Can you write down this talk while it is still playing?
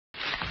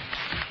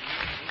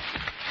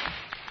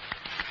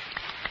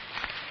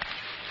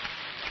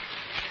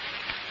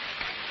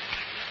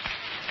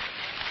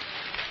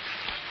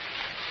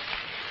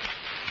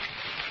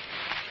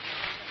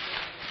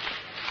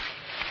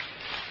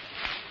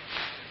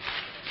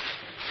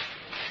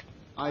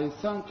I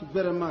thank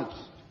very much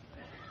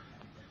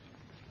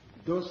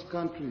those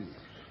countries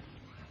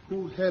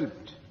who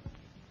helped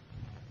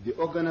the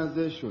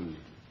Organization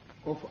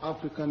of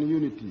African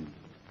Unity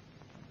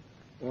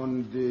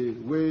on the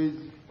ways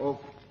of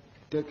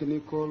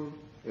technical,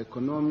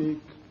 economic,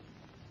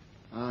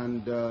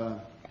 and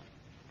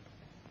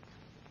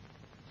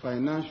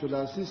financial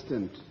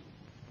assistance,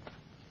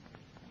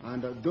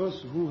 and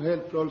those who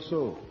helped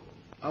also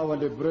our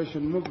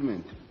liberation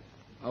movement.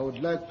 I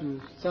would like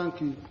to thank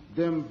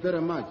them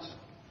very much,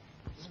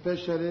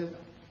 especially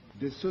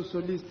the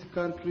socialist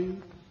country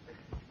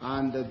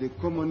and the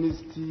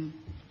communist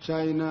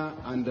China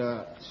and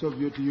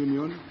Soviet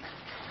Union.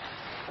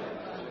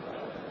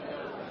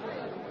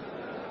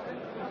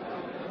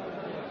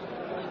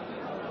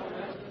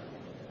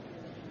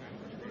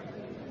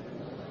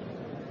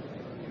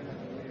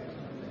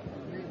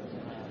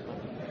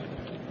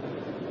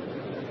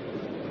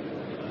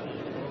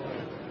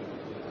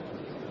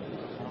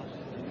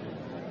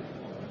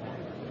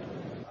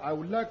 I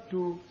would like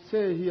to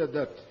say here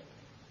that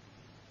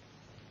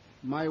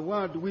my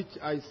word which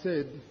I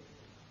said,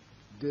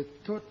 the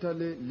total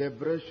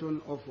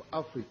liberation of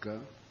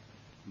Africa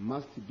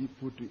must be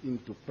put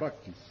into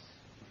practice.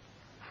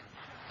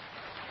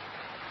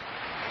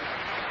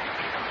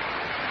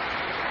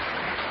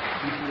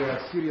 If we are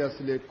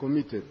seriously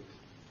committed.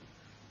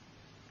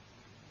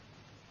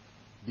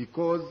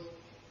 Because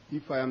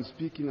if I am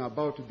speaking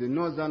about the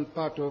northern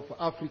part of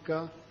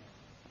Africa,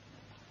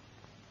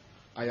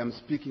 I am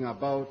speaking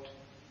about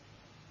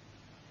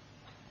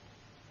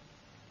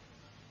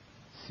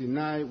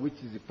Sinai, which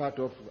is a part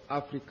of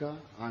Africa,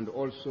 and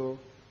also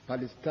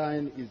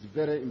Palestine is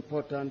very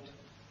important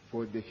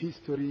for the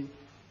history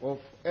of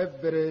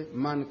every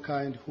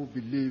mankind who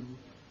believe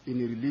in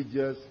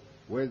religious,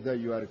 whether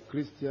you are a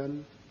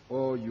Christian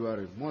or you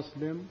are a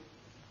Muslim.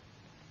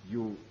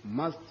 You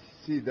must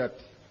see that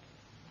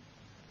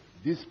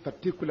this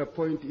particular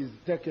point is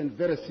taken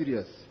very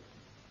serious.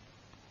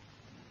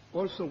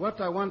 Also, what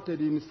I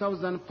wanted in the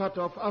southern part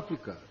of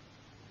Africa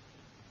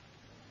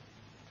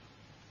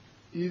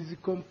is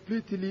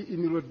completely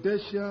in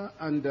Rhodesia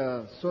and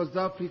South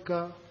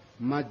Africa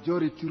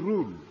majority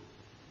rule.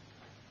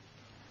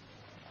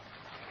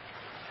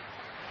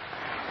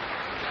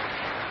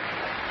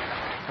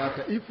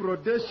 But if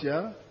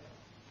Rhodesia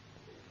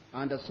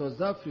and South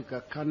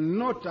Africa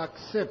cannot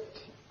accept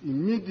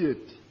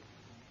immediate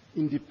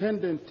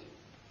independence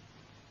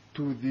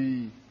to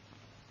the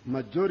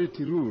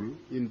majority rule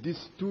in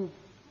these two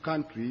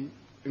countries,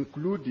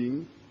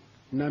 including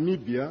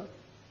Namibia,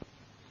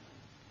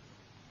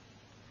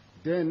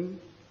 then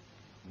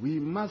we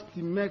must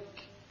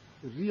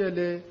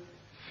really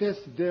face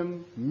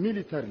them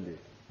militarily,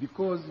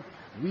 because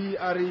we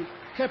are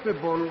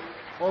capable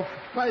of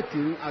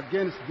fighting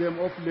against them,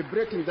 of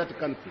liberating that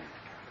country.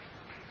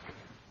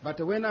 But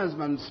when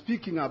I'm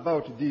speaking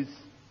about this,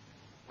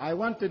 I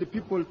wanted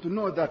people to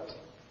know that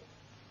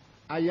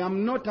I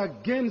am not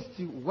against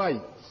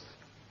whites,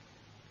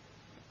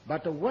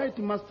 but a white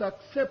must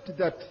accept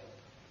that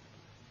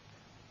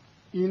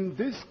in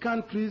these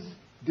countries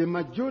the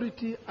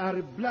majority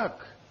are black,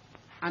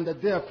 and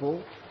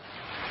therefore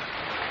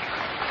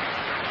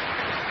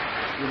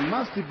there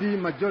must be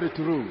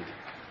majority rule.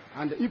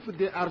 And if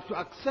they are to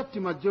accept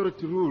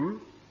majority rule,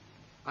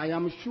 I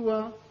am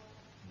sure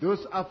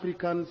those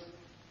Africans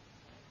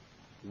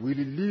will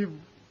live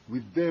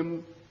with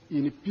them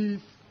in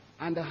peace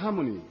and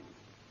harmony.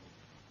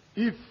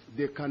 If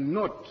they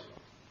cannot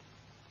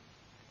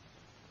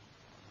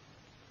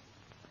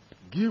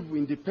give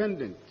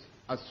independence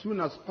as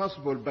soon as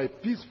possible by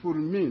peaceful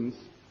means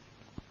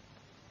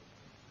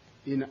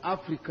in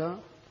Africa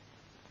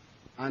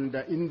and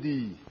in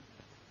the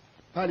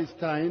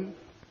Palestine,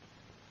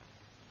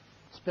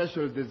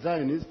 especially the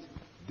Zionists,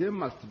 they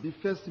must be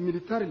faced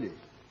militarily.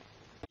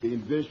 The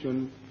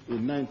invasion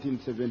in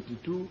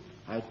 1972,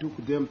 I took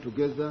them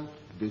together,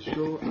 the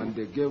show, and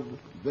they gave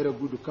very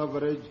good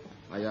coverage.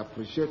 I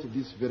appreciate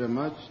this very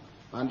much.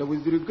 And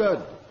with regard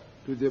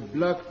to the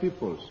black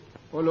peoples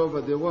all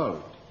over the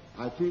world,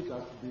 I think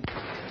as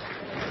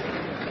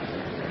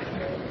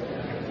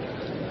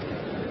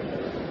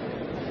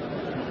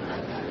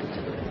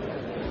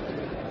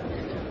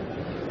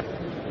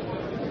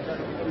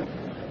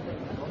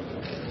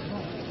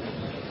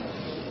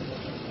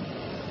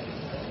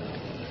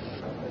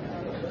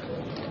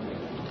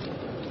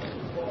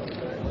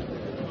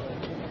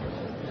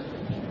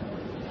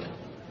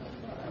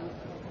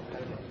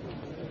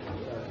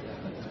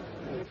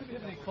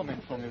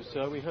comment from you,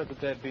 sir. We heard that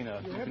there had been a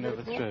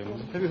overthrow.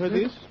 Have you heard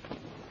this?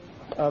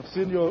 I've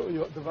seen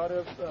the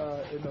various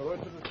in the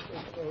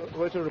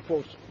Reuters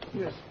report.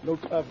 Yes. Look,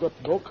 I've got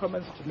no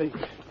comments to make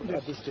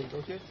at this stage.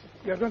 Okay.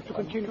 You are going to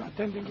continue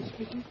attending this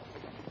meeting?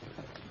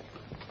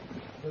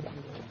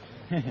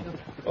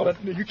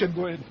 But you can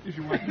go ahead if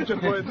you want. You can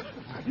go ahead.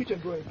 You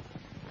can go ahead.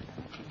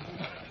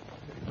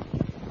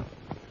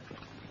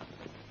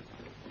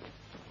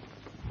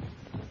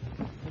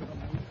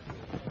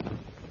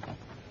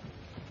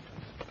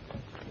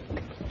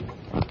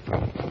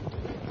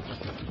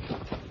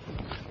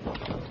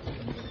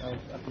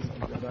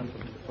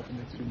 for the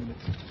next few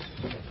minutes.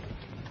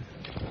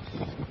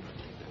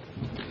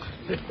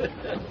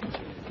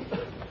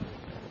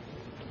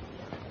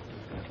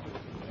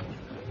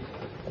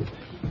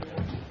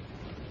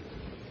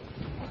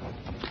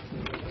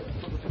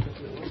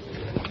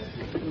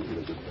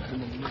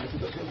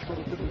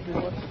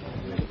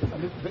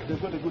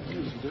 They've got a good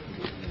news,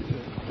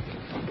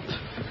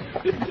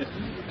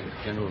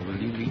 General, will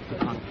you lead the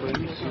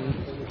conference?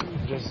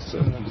 Just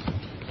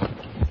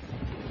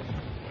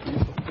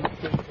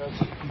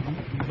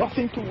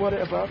nothing to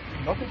worry about.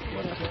 Nothing to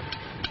worry about.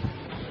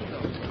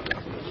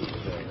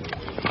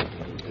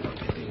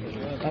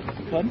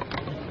 Fun?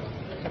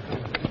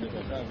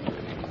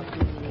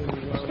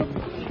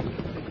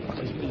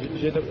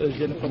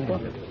 Jennifer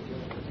Parker.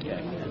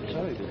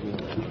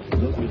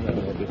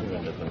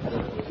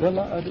 Well,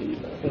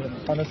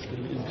 honestly,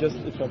 it's just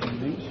if I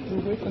believe,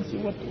 we'll wait and see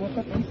what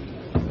happens.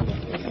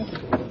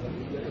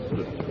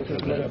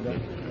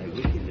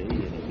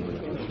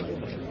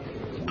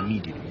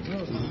 Immediately. No,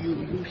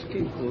 you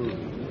stay for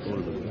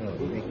all the while.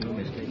 Make no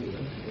mistake.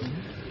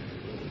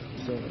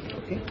 So,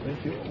 okay, thank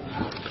you.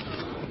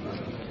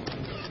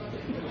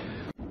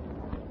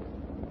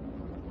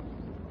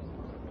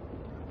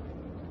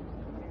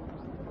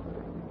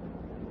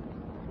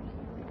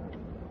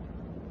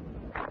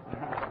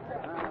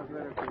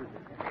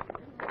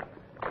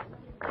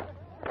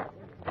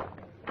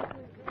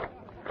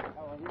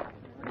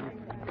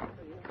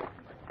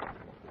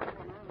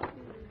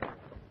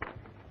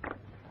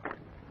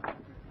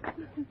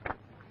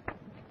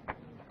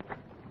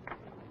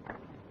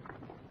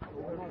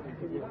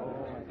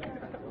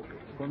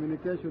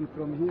 Communication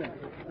from here.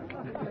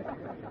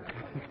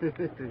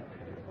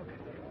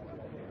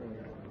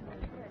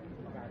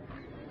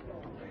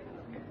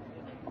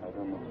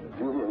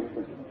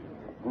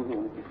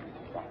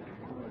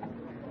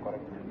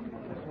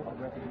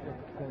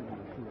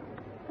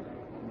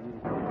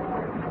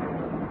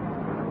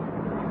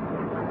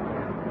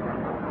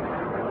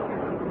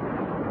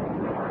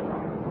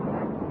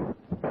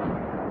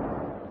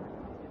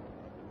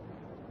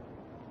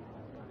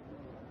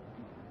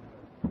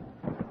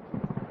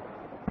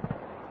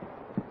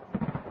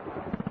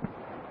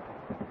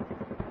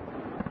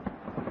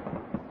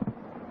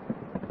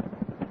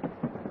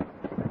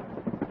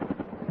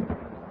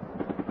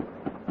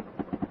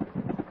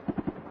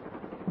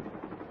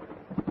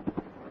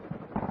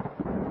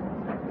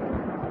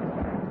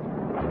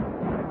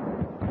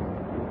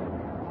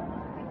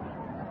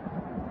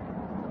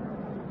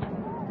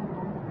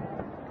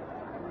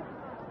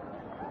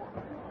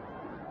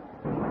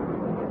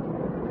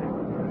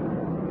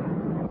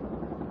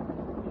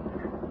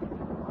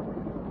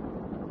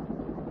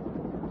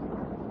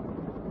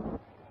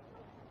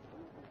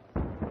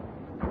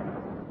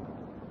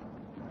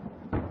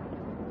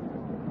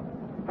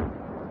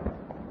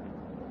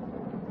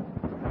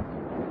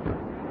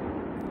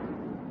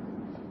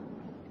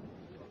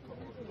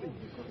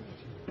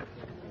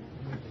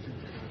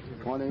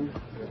 Morning.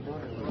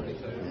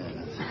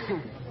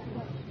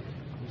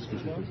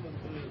 Excuse me.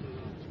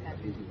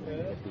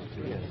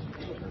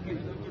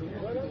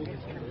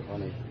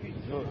 Morning.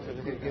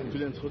 Tu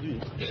l'as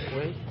introduit?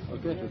 Oui.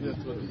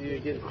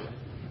 Okay.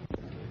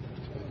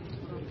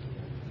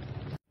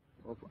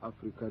 Of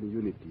African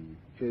unity,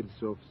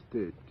 heads of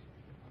state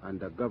and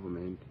the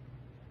government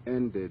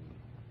ended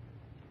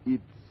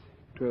its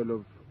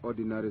 12th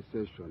ordinary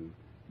session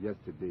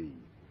yesterday.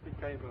 It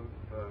came of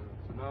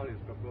Somalia's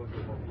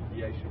proposal for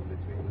mediation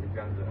between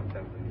Uganda and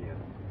Tanzania.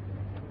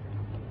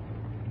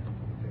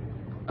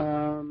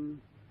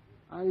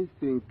 I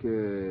think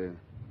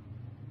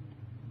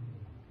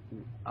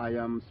I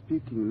am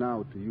speaking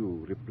now to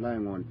you,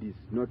 replying on this,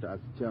 not as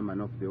chairman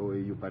of the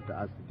OAU, but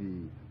as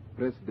the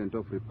President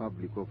of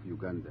Republic of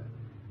Uganda.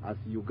 As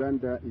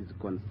Uganda is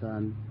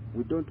concerned,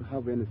 we don't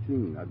have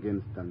anything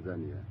against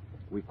Tanzania.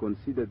 We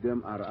consider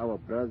them are our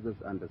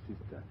brothers and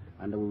sisters,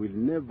 and we will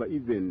never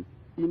even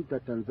enter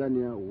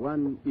Tanzania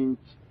 1 inch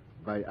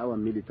by our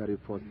military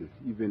forces,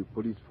 even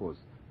police force.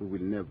 We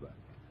will never.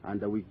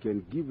 And we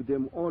can give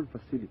them all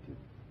facilities.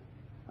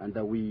 And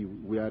we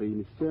are in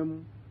the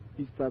same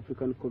East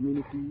African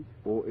community,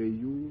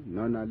 OAU,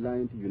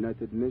 non-aligned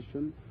United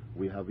Nations.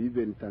 We have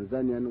even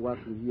Tanzanian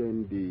working here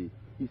in the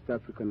East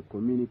African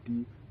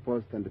community,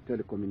 post and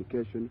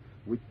telecommunication,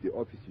 which the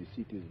office you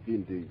see is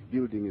being, the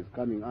building is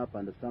coming up,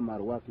 and some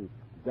are working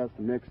just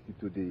next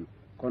to the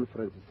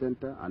conference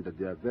center, and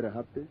they are very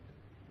happy.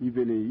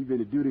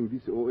 Even during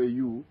this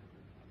OAU,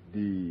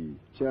 the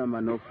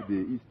chairman of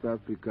the East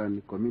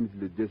African Community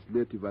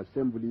Legislative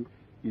Assembly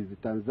is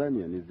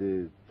Tanzanian,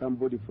 is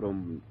somebody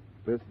from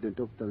President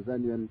of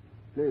Tanzanian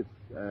place,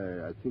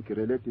 I think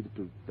related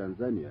to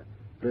Tanzania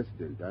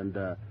President, and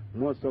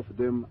most of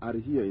them are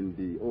here in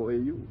the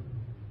OAU.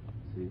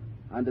 See?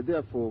 And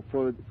therefore,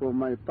 for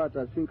my part,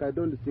 I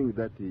don't think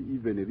that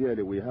even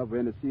really we have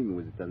anything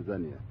with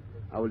Tanzania.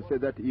 I will say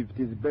that if it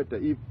is better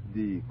if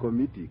the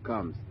committee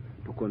comes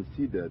to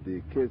consider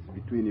the case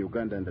between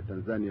Uganda and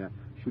Tanzania,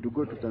 should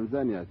go to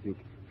Tanzania. I think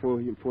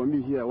for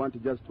me here, I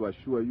want just to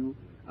assure you,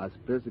 as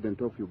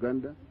President of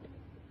Uganda,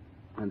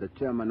 and the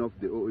chairman of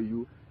the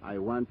OAU, I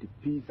want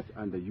peace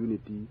and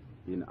unity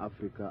in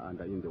Africa and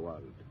in the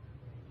world.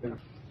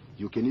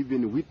 You can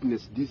even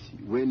witness this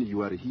when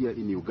you are here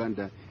in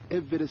Uganda.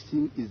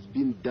 Everything is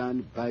being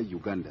done by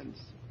Ugandans.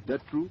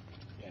 That true?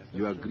 Yes,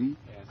 you agree?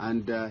 Yes.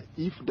 And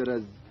if there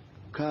is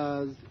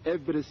cars,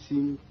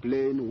 everything,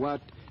 plane,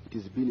 what, it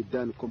is being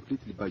done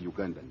completely by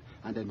Ugandan.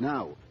 And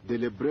now the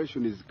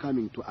liberation is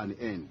coming to an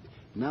end.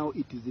 Now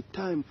it is the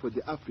time for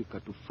the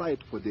Africa to fight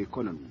for the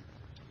economy.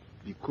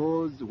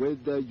 Because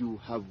whether you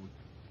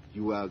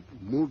are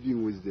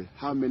moving with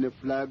how many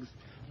flags,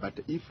 but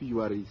if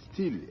you are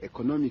still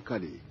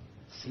economically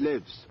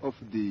slaves of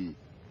the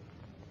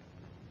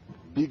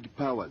big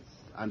powers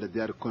and they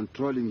are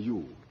controlling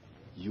you,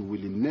 you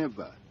will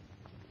never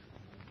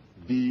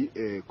be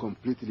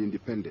completely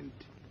independent.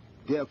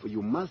 Therefore,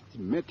 you must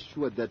make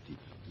sure that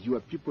your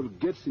people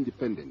get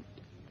independent,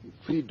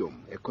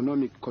 freedom,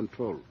 economic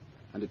control,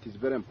 and it is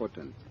very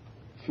important.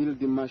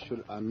 Field Marshal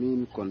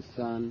Amin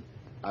concerned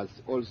as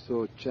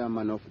also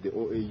chairman of the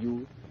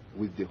OAU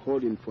with the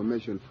whole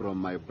information from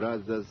my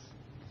brothers,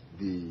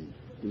 the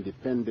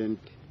independent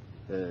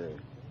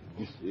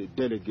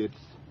delegates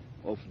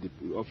of the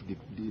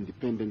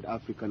independent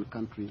African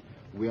country.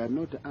 We are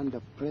not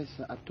under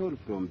pressure at all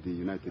from the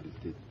United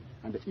States.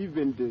 And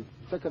even the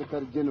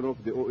Secretary General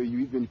of the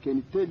OAU even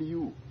can tell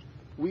you,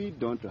 we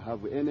don't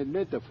have any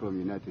letter from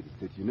United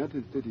States.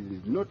 United States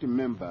is not a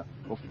member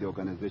of the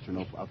Organization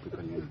of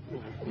African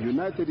Unity.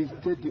 United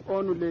States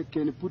only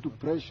can put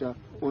pressure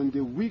on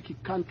the weak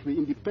country,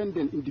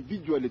 independent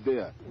individually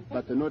there,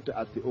 but not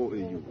at the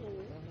OAU.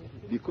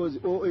 Because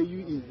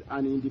OAU is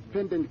an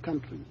independent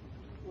country.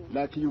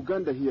 Like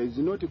Uganda here is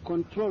not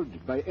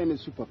controlled by any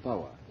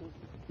superpower.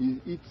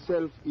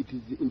 Itself, it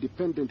is an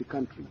independent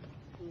country.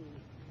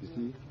 You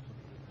see,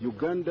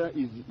 Uganda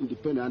is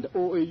independent, and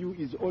OAU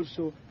is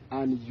also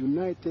an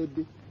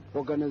united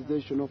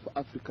organization of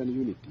African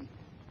unity,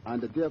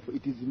 and therefore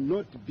it is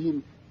not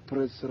being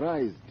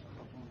pressurized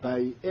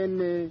by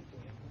any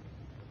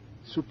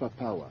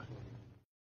superpower.